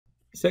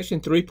Section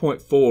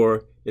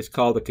 3.4 is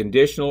called the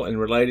Conditional and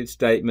Related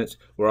Statements.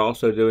 We're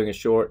also doing a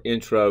short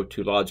intro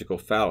to logical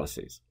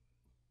fallacies.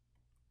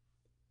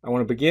 I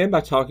want to begin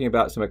by talking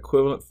about some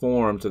equivalent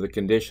forms of the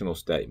conditional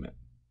statement.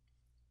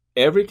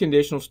 Every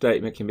conditional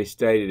statement can be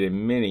stated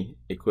in many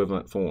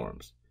equivalent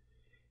forms.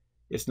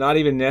 It's not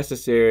even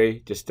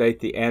necessary to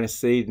state the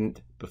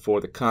antecedent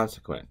before the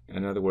consequent.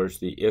 In other words,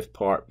 the if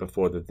part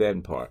before the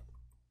then part.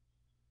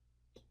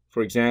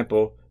 For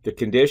example, the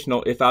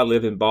conditional, if I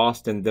live in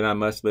Boston, then I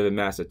must live in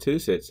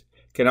Massachusetts,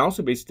 can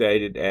also be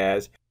stated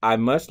as, I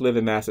must live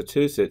in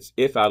Massachusetts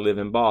if I live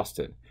in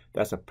Boston.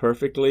 That's a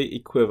perfectly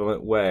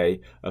equivalent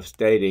way of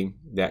stating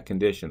that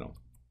conditional.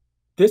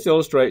 This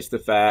illustrates the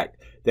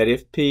fact that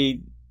if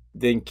P,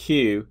 then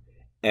Q,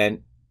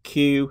 and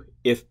Q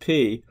if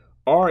P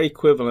are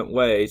equivalent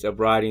ways of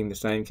writing the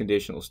same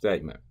conditional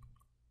statement.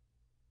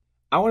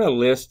 I want to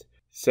list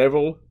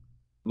several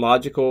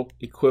logical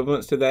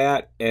equivalents to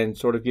that and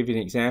sort of give you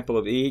an example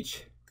of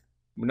each.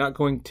 We're not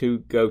going to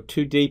go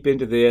too deep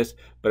into this,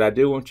 but I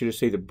do want you to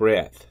see the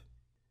breadth.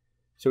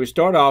 So we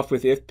start off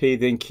with if P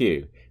then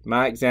Q.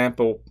 My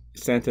example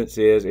sentence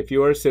is, if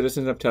you are a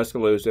citizen of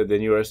Tuscaloosa,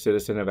 then you are a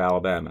citizen of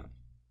Alabama.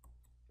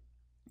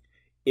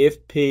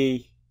 If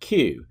P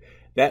Q,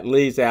 that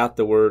leaves out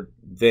the word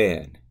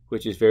then,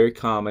 which is very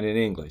common in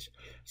English.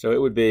 So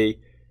it would be,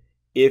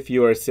 if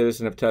you are a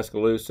citizen of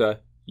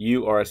Tuscaloosa,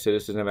 you are a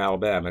citizen of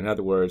Alabama. In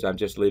other words, I'm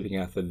just leaving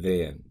out the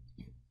then.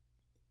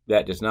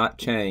 That does not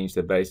change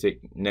the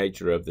basic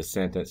nature of the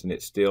sentence, and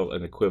it's still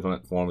an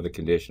equivalent form of the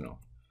conditional.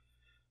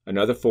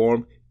 Another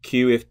form,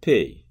 Q if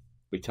P.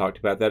 We talked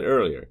about that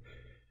earlier.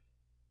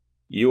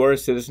 You are a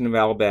citizen of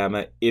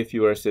Alabama if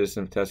you are a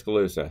citizen of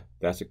Tuscaloosa.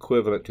 That's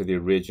equivalent to the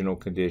original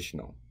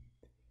conditional.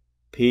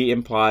 P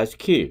implies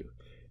Q.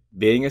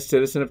 Being a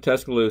citizen of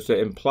Tuscaloosa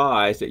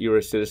implies that you are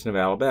a citizen of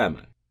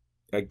Alabama.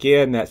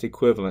 Again, that's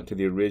equivalent to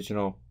the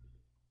original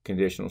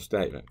conditional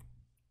statement.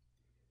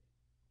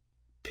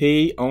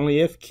 P only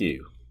if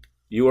Q.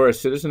 You are a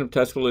citizen of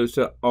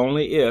Tuscaloosa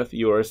only if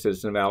you are a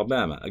citizen of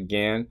Alabama.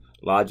 Again,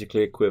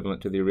 logically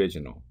equivalent to the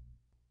original.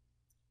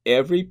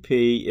 Every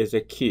P is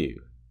a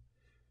Q.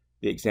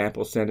 The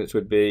example sentence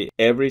would be,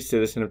 every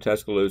citizen of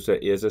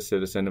Tuscaloosa is a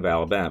citizen of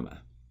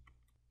Alabama.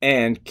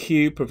 And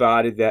Q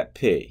provided that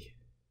P.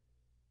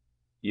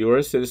 You are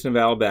a citizen of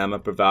Alabama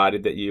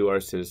provided that you are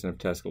a citizen of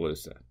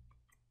Tuscaloosa.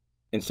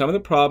 In some of the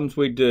problems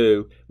we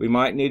do, we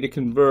might need to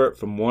convert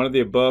from one of the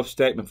above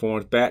statement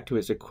forms back to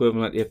its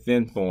equivalent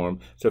if-then form.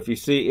 So if you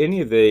see any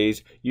of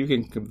these, you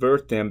can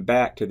convert them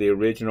back to the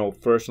original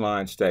first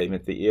line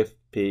statement, the if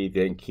P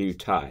then Q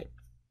type.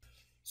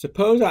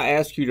 Suppose I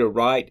ask you to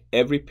write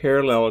every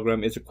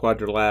parallelogram is a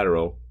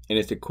quadrilateral in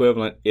its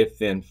equivalent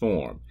if-then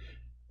form.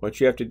 What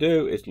you have to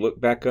do is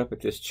look back up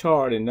at this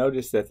chart and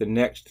notice that the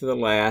next to the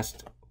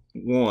last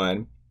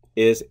one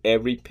is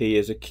every P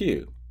is a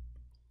Q.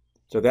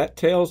 So that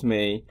tells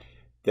me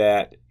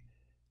that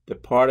the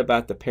part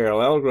about the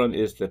parallelogram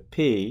is the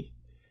P,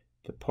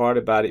 the part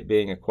about it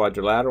being a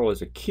quadrilateral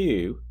is a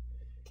Q.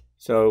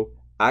 So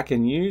I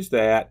can use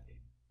that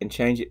and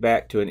change it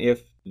back to an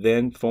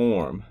if-then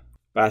form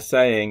by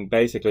saying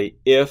basically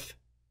if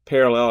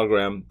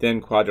parallelogram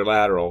then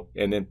quadrilateral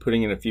and then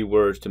putting in a few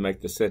words to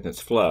make the sentence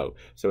flow.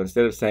 So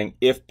instead of saying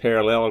if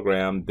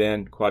parallelogram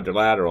then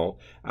quadrilateral,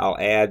 I'll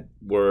add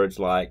words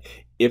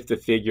like if the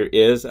figure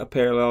is a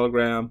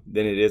parallelogram,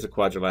 then it is a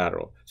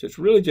quadrilateral. So it's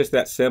really just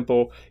that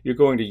simple. You're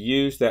going to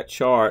use that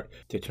chart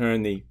to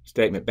turn the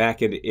statement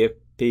back into if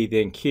P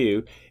then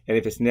Q, and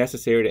if it's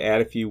necessary to add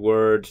a few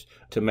words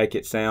to make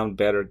it sound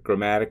better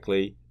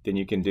grammatically, then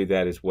you can do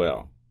that as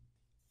well.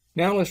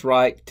 Now let's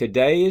write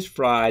today is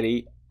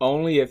Friday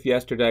only if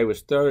yesterday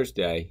was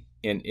Thursday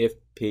in if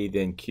P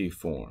then Q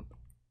form.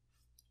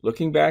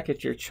 Looking back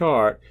at your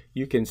chart,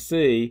 you can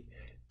see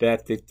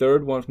that the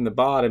third one from the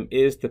bottom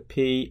is the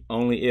P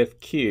only if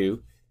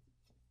Q.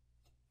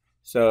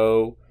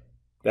 So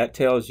that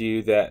tells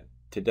you that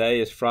today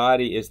is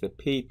Friday is the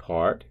P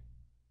part,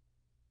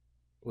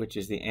 which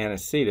is the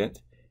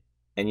antecedent,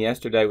 and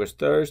yesterday was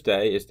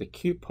Thursday is the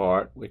Q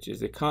part, which is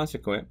the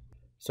consequent.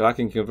 So I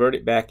can convert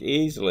it back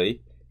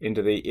easily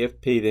into the if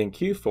P then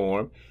Q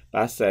form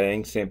by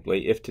saying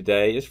simply if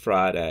today is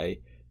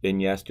Friday,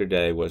 then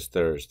yesterday was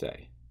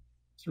Thursday.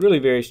 It's a really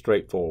very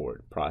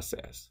straightforward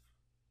process.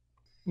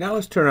 Now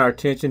let's turn our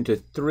attention to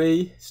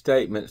three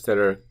statements that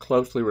are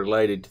closely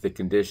related to the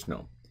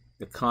conditional: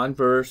 the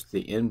converse,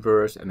 the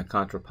inverse, and the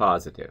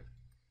contrapositive.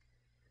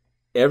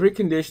 Every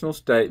conditional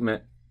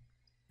statement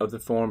of the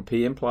form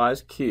P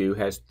implies Q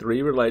has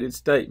three related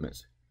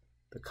statements: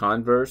 the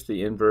converse,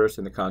 the inverse,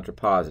 and the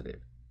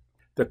contrapositive.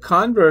 The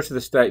converse of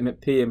the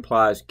statement P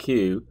implies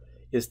Q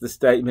is the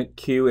statement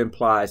Q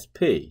implies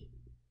P.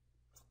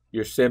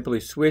 You're simply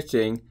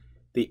switching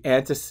the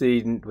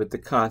antecedent with the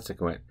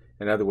consequent.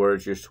 In other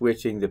words, you're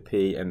switching the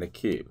P and the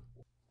Q.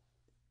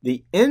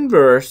 The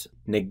inverse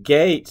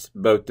negates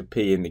both the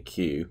P and the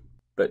Q,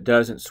 but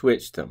doesn't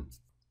switch them.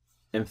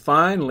 And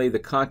finally, the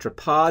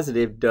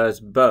contrapositive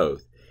does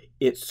both.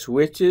 It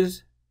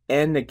switches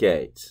and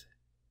negates.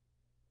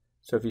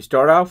 So if you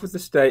start off with the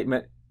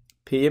statement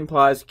P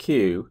implies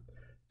Q.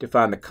 To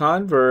find the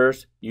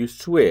converse, you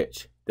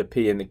switch the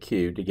P and the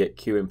Q to get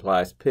Q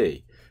implies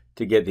P.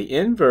 To get the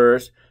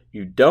inverse,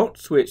 you don't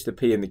switch the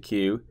P and the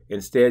Q.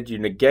 Instead, you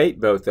negate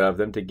both of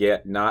them to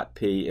get not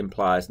P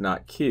implies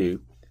not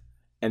Q.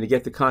 And to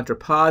get the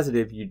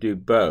contrapositive, you do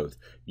both.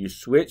 You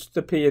switch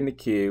the P and the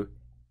Q,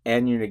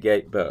 and you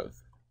negate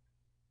both.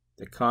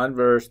 The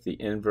converse,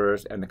 the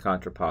inverse, and the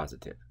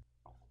contrapositive.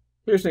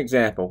 Here's an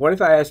example. What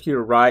if I ask you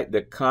to write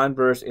the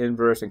converse,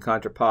 inverse, and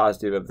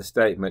contrapositive of the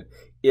statement,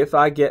 if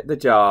I get the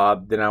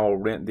job, then I will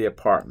rent the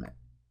apartment?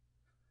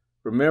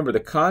 Remember,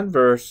 the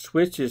converse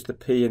switches the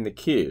P and the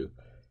Q.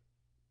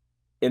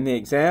 In the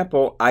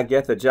example, I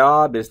get the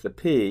job is the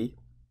P,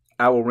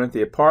 I will rent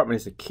the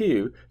apartment is the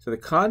Q, so the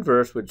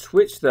converse would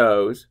switch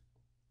those,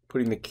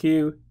 putting the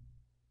Q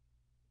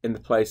in the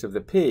place of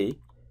the P,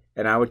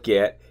 and I would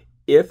get,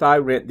 if I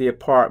rent the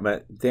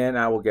apartment, then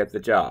I will get the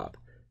job.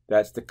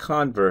 That's the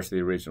converse of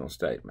the original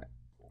statement.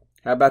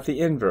 How about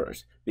the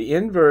inverse? The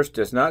inverse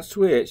does not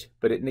switch,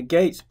 but it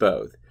negates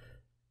both.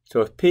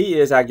 So if P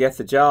is I get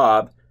the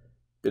job,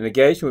 the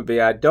negation would be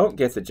I don't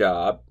get the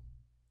job.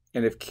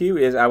 And if Q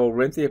is I will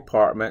rent the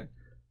apartment,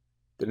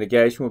 the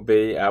negation will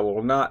be I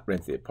will not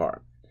rent the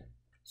apartment.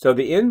 So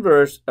the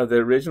inverse of the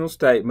original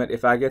statement,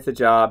 if I get the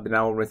job, then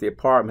I will rent the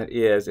apartment,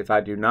 is if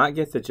I do not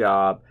get the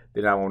job,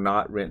 then I will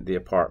not rent the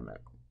apartment.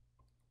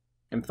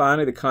 And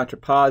finally, the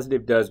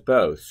contrapositive does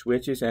both,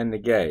 switches and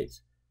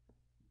negates.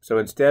 So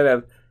instead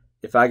of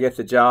if I get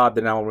the job,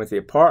 then I will rent the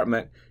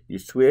apartment, you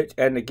switch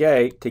and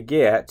negate to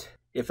get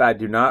if I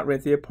do not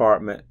rent the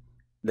apartment,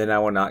 then I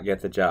will not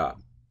get the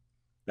job.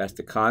 That's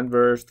the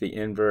converse, the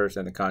inverse,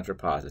 and the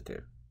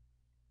contrapositive.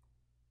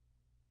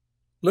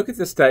 Look at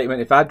the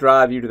statement, if I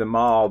drive you to the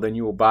mall, then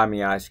you will buy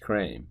me ice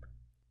cream.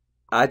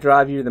 I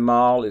drive you to the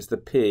mall is the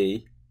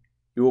P.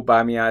 You will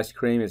buy me ice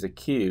cream is a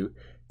Q.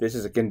 This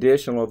is a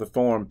conditional of the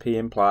form P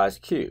implies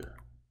Q.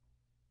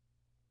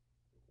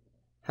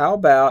 How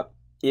about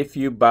if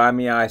you buy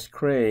me ice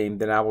cream,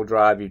 then I will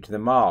drive you to the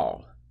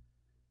mall?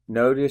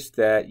 Notice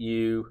that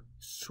you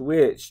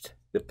switched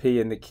the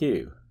P and the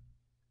Q.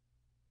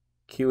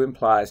 Q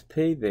implies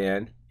P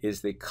then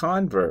is the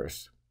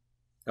converse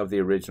of the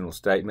original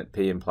statement,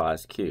 P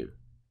implies Q.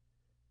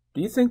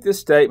 Do you think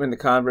this statement and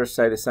the converse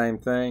say the same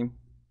thing?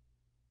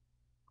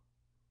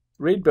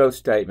 Read both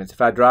statements. If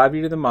I drive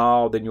you to the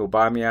mall, then you will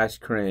buy me ice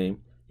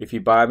cream. If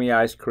you buy me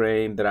ice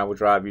cream, then I will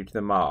drive you to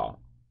the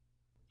mall.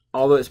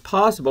 Although it's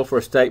possible for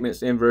a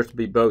statement's inverse to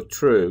be both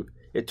true,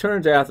 it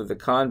turns out that the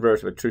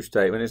converse of a true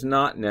statement is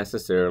not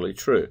necessarily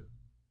true.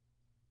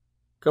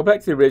 Go back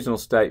to the original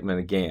statement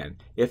again.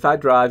 If I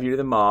drive you to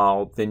the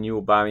mall, then you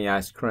will buy me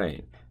ice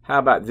cream. How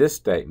about this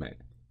statement?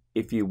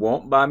 If you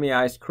won't buy me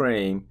ice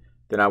cream,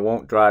 then I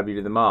won't drive you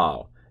to the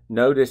mall.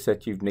 Notice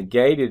that you've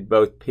negated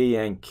both P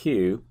and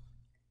Q,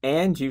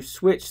 and you've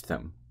switched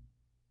them.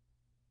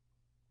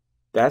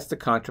 That's the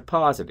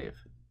contrapositive.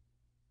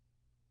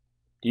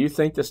 Do you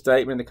think the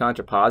statement and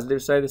the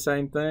contrapositive say the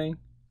same thing?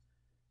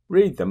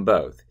 Read them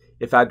both.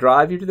 If I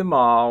drive you to the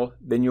mall,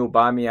 then you'll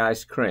buy me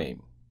ice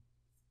cream.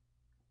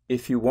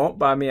 If you won't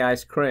buy me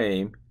ice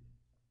cream,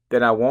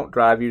 then I won't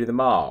drive you to the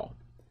mall.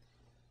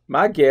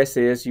 My guess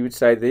is you would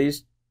say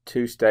these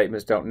two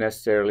statements don't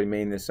necessarily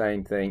mean the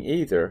same thing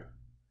either,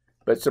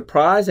 but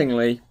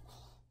surprisingly,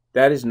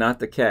 that is not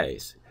the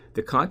case.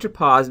 The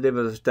contrapositive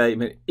of the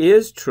statement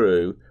is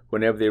true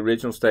whenever the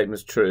original statement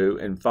is true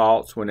and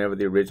false whenever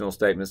the original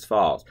statement is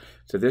false.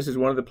 So this is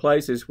one of the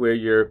places where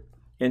your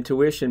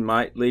intuition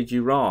might lead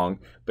you wrong,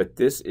 but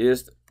this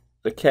is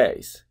the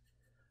case.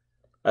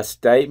 A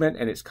statement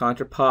and its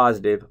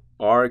contrapositive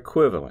are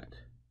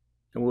equivalent,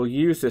 and we'll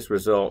use this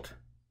result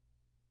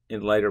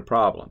in later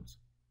problems.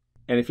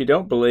 And if you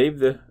don't believe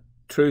the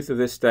truth of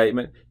this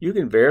statement, you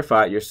can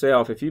verify it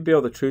yourself. If you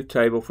build the truth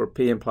table for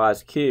P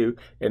implies Q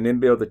and then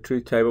build the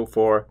truth table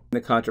for the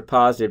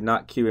contrapositive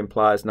not Q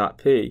implies not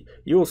P,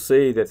 you will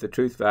see that the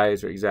truth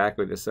values are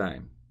exactly the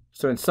same.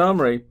 So in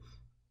summary,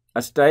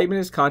 a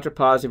statement is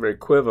contrapositive or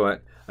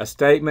equivalent. A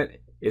statement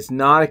is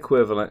not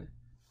equivalent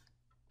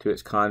to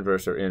its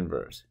converse or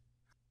inverse.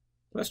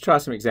 Let's try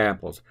some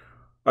examples.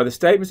 Are the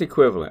statements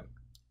equivalent?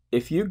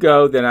 If you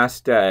go, then I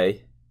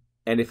stay,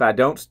 and if I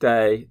don't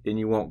stay, then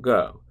you won't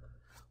go.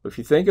 If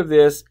you think of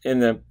this in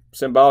the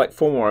symbolic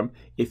form,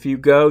 if you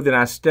go, then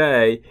I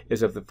stay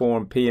is of the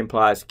form P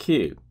implies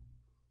Q.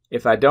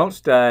 If I don't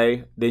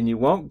stay, then you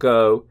won't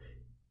go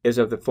is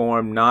of the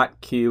form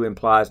not Q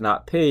implies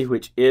not P,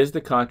 which is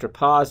the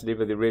contrapositive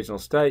of the original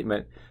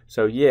statement.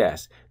 So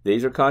yes,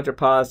 these are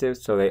contrapositives,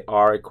 so they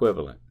are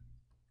equivalent.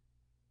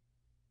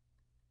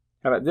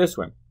 How about this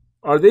one?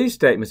 Are these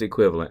statements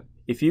equivalent?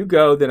 If you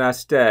go, then I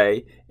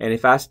stay, and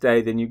if I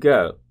stay, then you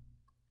go.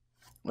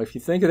 Well, if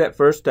you think of that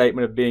first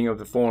statement of being of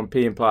the form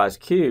P implies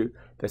Q,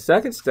 the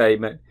second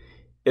statement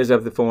is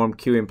of the form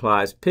Q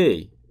implies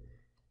P.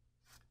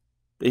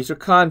 These are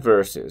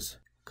converses.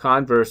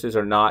 Converses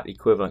are not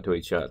equivalent to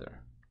each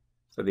other.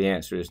 So the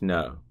answer is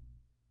no.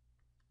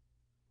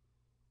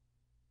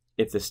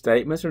 If the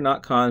statements are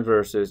not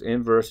converses,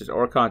 inverses,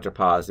 or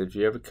contrapositive, if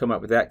you ever come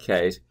up with that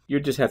case, you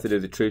just have to do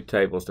the truth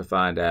tables to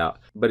find out.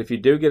 But if you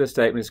do get a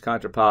statement that's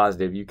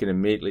contrapositive, you can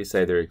immediately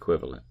say they're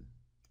equivalent.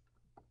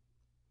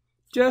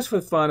 Just for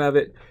the fun of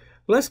it,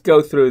 let's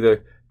go through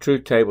the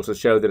truth tables to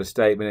show that a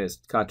statement is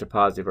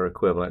contrapositive or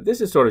equivalent.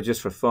 This is sort of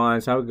just for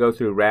fun, so I would go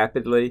through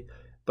rapidly,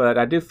 but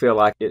I do feel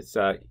like it's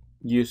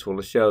useful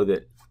to show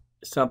that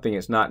something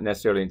that's not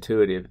necessarily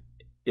intuitive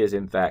is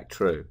in fact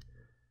true.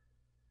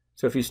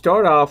 So if you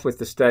start off with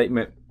the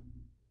statement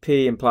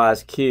P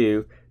implies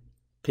Q,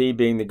 P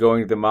being the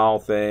going to the mall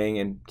thing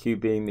and Q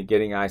being the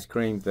getting ice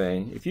cream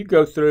thing, if you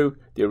go through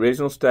the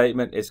original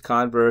statement, its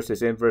converse,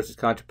 its inverse,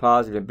 its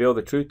contrapositive, and build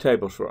the truth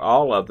tables for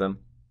all of them,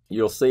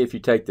 you'll see if you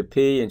take the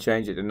P and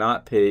change it to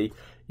not P,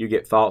 you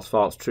get false,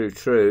 false, true,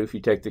 true. If you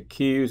take the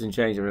Q's and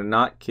change them to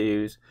not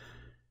Q's,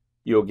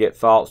 you'll get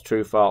false,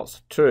 true,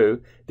 false,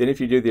 true. Then if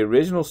you do the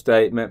original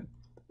statement,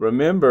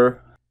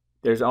 remember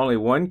there's only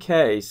one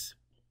case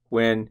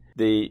when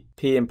the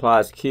P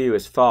implies Q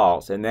is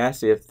false, and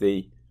that's if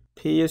the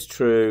P is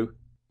true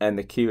and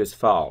the Q is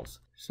false.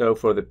 So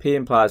for the P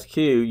implies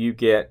Q, you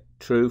get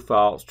true,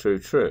 false, true,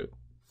 true.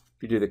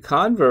 If you do the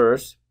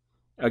converse,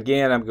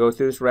 again, I'm going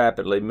through this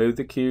rapidly, move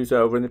the Q's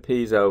over and the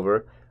P's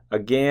over.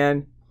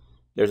 Again,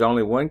 there's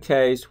only one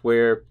case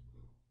where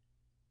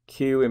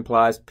Q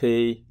implies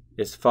P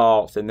is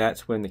false, and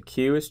that's when the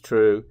Q is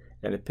true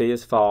and the P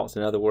is false.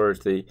 In other words,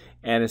 the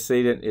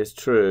antecedent is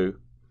true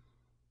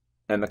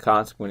and the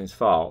consequent is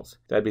false.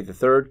 That'd be the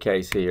third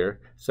case here.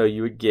 So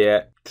you would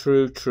get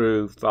true,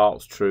 true,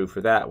 false, true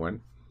for that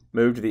one.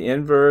 Move to the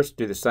inverse,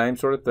 do the same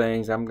sort of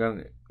things. I'm going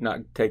to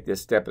not take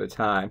this step at a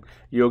time.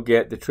 You'll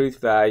get the truth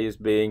values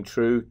being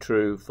true,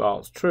 true,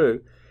 false,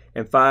 true.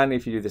 And finally,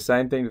 if you do the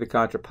same thing to the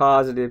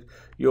contrapositive,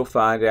 you'll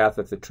find out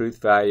that the truth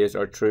values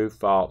are true,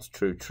 false,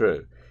 true,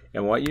 true.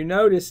 And what you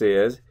notice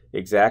is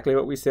exactly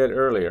what we said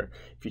earlier.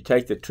 If you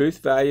take the truth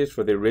values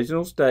for the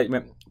original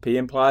statement, P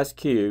implies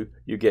Q,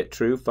 you get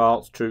true,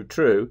 false, true,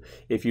 true.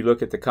 If you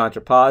look at the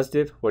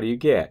contrapositive, what do you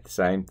get?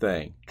 Same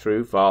thing,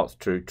 true, false,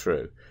 true,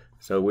 true.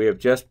 So we have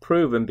just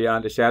proven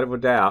beyond a shadow of a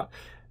doubt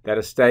that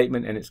a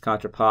statement and its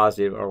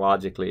contrapositive are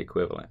logically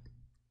equivalent.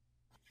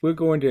 We're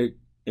going to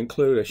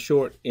include a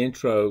short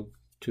intro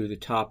to the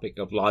topic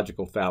of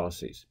logical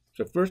fallacies.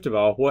 So first of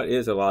all, what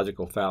is a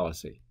logical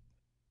fallacy?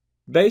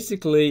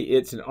 Basically,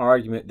 it's an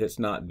argument that's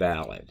not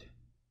valid.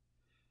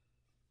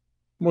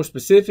 More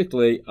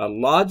specifically, a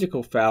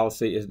logical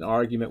fallacy is an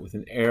argument with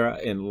an error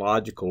in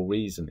logical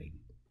reasoning.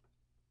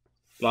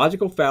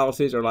 Logical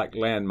fallacies are like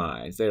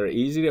landmines. They are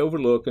easy to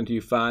overlook until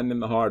you find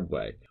them the hard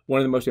way. One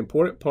of the most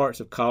important parts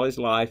of college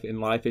life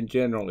and life in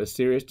general is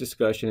serious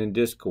discussion and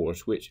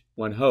discourse, which,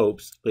 one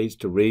hopes, leads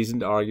to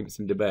reasoned arguments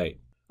and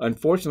debate.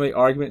 Unfortunately,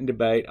 argument and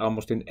debate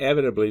almost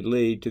inevitably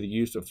lead to the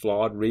use of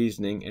flawed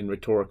reasoning and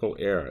rhetorical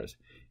errors.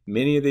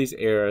 Many of these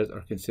errors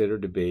are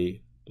considered to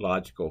be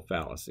logical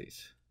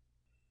fallacies.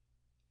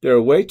 There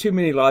are way too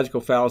many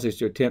logical fallacies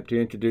to attempt to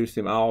introduce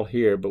them all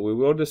here, but we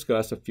will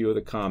discuss a few of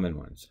the common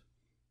ones.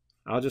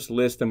 I'll just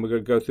list them. We're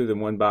going to go through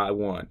them one by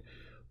one.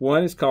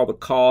 One is called the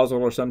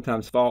causal or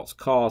sometimes false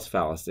cause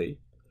fallacy.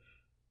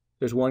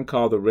 There's one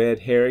called the red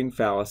herring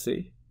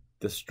fallacy,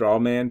 the straw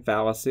man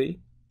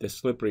fallacy, the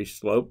slippery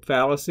slope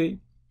fallacy,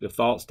 the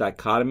false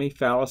dichotomy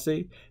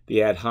fallacy,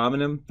 the ad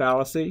hominem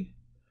fallacy,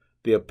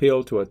 the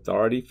appeal to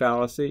authority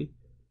fallacy,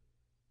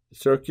 the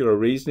circular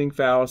reasoning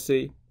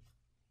fallacy,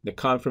 the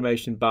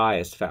confirmation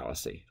bias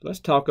fallacy. Let's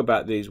talk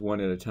about these one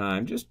at a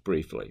time, just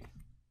briefly.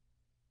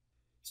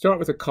 Start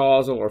with the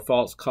causal or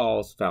false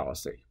cause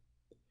fallacy.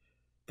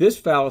 This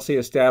fallacy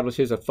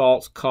establishes a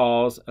false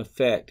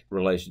cause-effect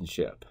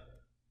relationship.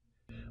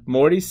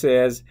 Morty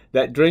says,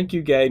 "That drink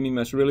you gave me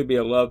must really be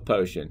a love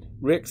potion."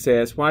 Rick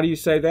says, "Why do you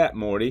say that,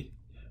 Morty?"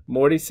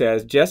 Morty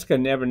says, "Jessica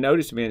never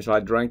noticed me until I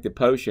drank the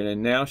potion,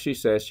 and now she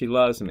says she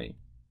loves me."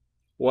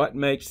 What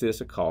makes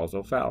this a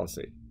causal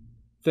fallacy?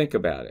 Think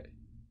about it.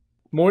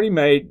 Morty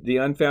made the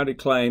unfounded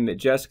claim that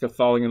Jessica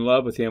falling in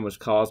love with him was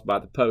caused by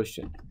the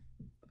potion.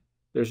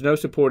 There's no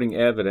supporting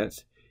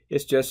evidence.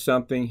 It's just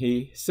something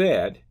he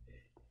said.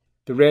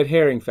 The red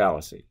herring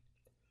fallacy.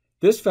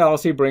 This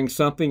fallacy brings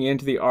something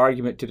into the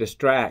argument to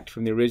distract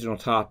from the original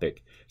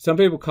topic. Some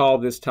people call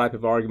this type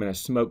of argument a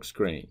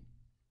smokescreen.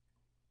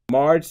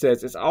 Marge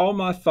says, "It's all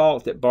my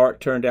fault that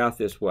Bart turned out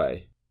this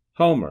way."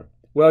 Homer,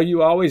 "Well,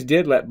 you always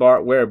did let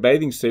Bart wear a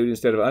bathing suit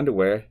instead of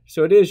underwear,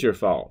 so it is your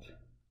fault."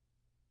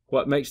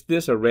 What makes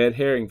this a red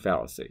herring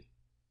fallacy?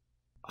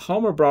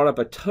 Homer brought up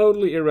a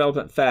totally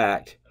irrelevant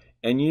fact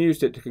and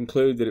used it to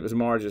conclude that it was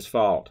Marge's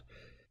fault.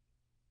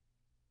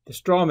 The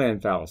straw man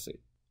fallacy.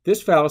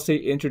 This fallacy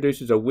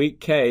introduces a weak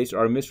case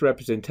or a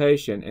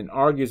misrepresentation and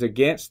argues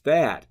against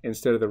that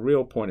instead of the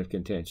real point of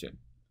contention.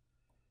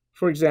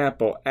 For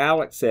example,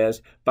 Alex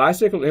says,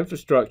 "Bicycle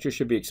infrastructure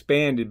should be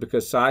expanded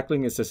because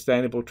cycling is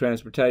sustainable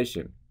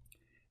transportation."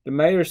 The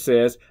mayor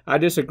says, "I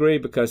disagree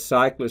because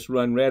cyclists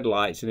run red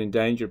lights and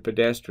endanger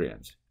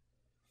pedestrians."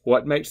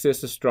 What makes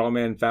this a straw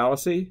man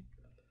fallacy?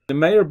 The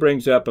mayor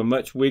brings up a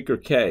much weaker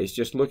case,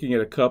 just looking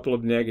at a couple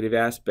of negative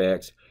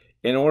aspects,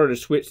 in order to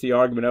switch the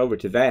argument over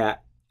to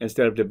that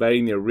instead of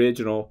debating the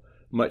original,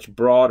 much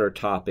broader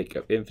topic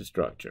of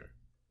infrastructure.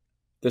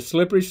 The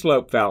slippery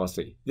slope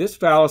fallacy. This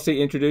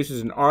fallacy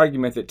introduces an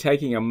argument that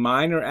taking a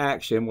minor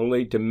action will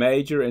lead to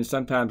major and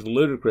sometimes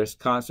ludicrous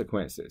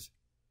consequences.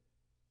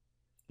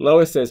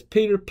 Lois says,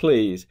 "Peter,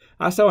 please,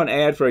 I saw an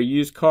ad for a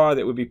used car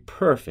that would be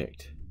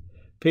perfect."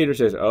 Peter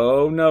says,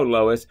 "Oh no,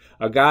 Lois,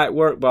 a guy at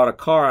work bought a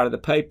car out of the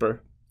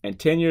paper, and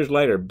 10 years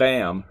later,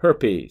 bam,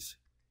 herpes."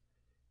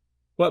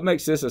 What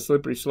makes this a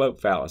slippery slope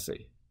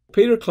fallacy?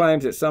 Peter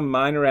claims that some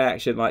minor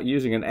action, like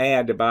using an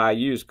ad to buy a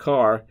used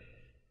car,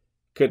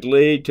 could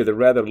lead to the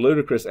rather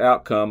ludicrous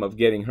outcome of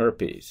getting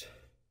herpes.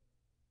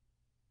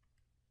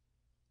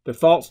 The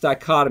false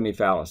dichotomy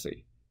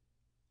fallacy.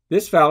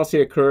 This fallacy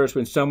occurs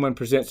when someone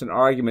presents an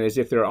argument as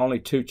if there are only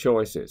two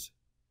choices.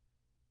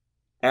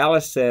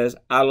 Alice says,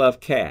 "I love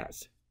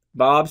cats."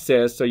 Bob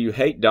says, "So you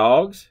hate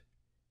dogs?"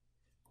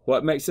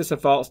 What makes this a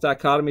false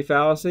dichotomy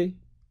fallacy?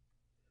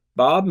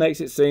 Bob makes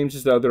it seem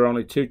as though there are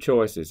only two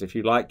choices. If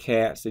you like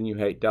cats, then you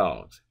hate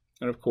dogs.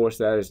 And of course,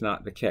 that is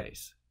not the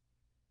case.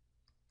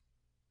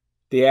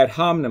 The ad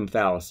hominem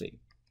fallacy.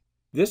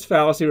 This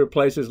fallacy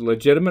replaces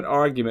legitimate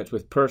arguments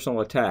with personal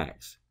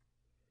attacks.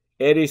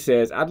 Eddie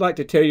says, "I'd like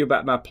to tell you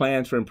about my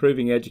plans for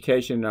improving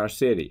education in our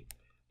city."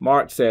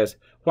 Mark says,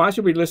 "Why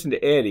should we listen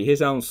to Eddie?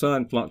 His own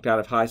son flunked out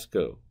of high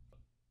school."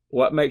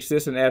 What makes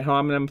this an ad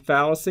hominem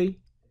fallacy?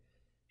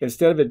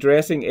 Instead of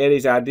addressing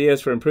Eddie's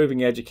ideas for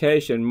improving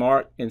education,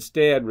 Mark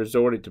instead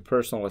resorted to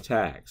personal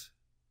attacks.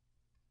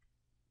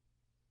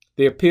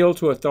 The appeal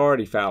to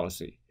authority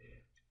fallacy.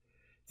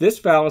 This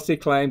fallacy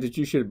claims that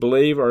you should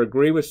believe or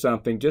agree with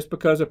something just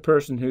because a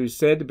person who is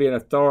said to be an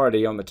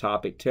authority on the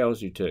topic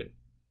tells you to.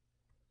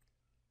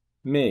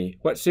 Me,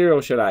 "What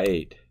cereal should I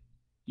eat?"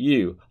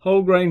 You,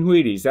 "Whole grain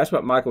Wheaties, that's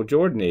what Michael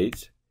Jordan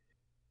eats."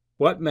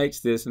 What makes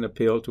this an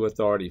appeal to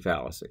authority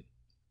fallacy?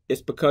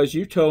 It's because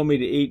you told me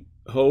to eat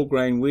whole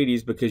grain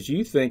Wheaties because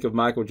you think of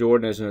Michael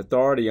Jordan as an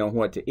authority on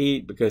what to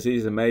eat because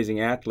he's an amazing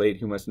athlete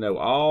who must know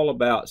all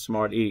about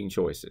smart eating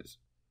choices.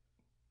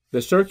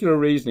 The circular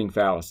reasoning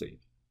fallacy.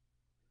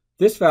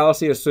 This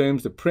fallacy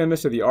assumes the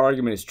premise of the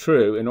argument is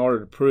true in order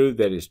to prove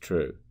that it's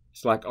true.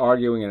 It's like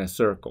arguing in a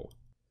circle.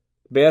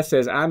 Beth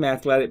says, "I'm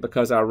athletic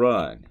because I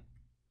run."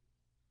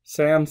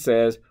 Sam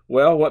says,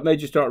 "Well, what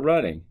made you start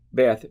running?"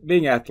 Beth,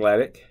 "Being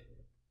athletic."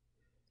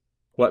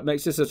 What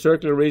makes this a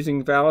circular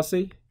reasoning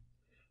fallacy?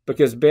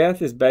 Because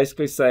Beth is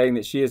basically saying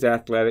that she is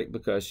athletic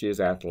because she is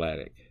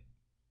athletic.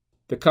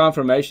 The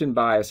confirmation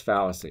bias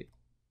fallacy.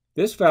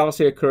 This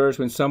fallacy occurs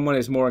when someone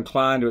is more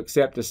inclined to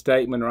accept a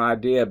statement or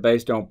idea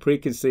based on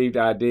preconceived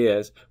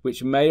ideas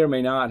which may or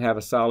may not have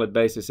a solid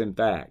basis in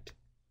fact.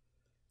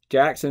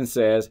 Jackson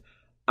says,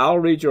 "I'll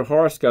read your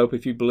horoscope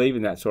if you believe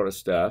in that sort of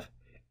stuff."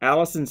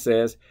 Allison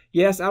says,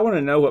 "Yes, I want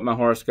to know what my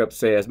horoscope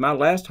says. My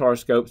last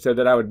horoscope said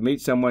that I would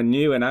meet someone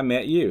new and I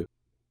met you."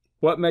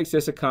 What makes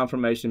this a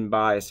confirmation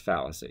bias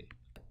fallacy?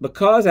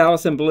 Because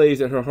Allison believes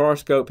that her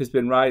horoscope has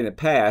been right in the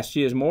past,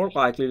 she is more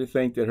likely to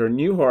think that her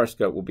new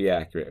horoscope will be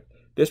accurate.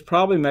 This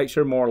probably makes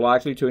her more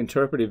likely to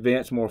interpret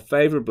events more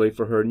favorably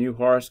for her new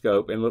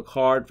horoscope and look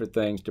hard for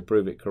things to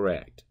prove it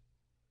correct.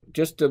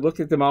 Just to look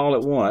at them all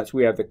at once,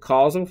 we have the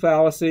causal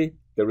fallacy,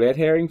 the red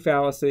herring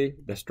fallacy,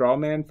 the straw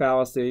man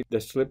fallacy, the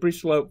slippery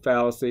slope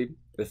fallacy,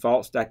 the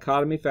false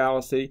dichotomy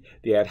fallacy,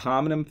 the ad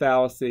hominem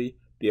fallacy,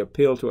 the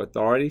appeal to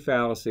authority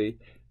fallacy,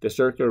 the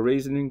circular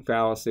reasoning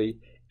fallacy,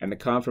 and the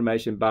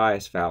confirmation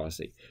bias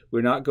fallacy.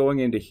 We're not going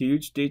into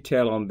huge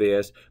detail on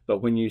this, but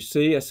when you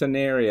see a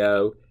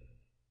scenario,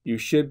 you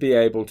should be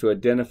able to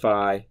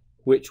identify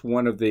which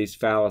one of these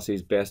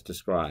fallacies best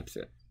describes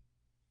it.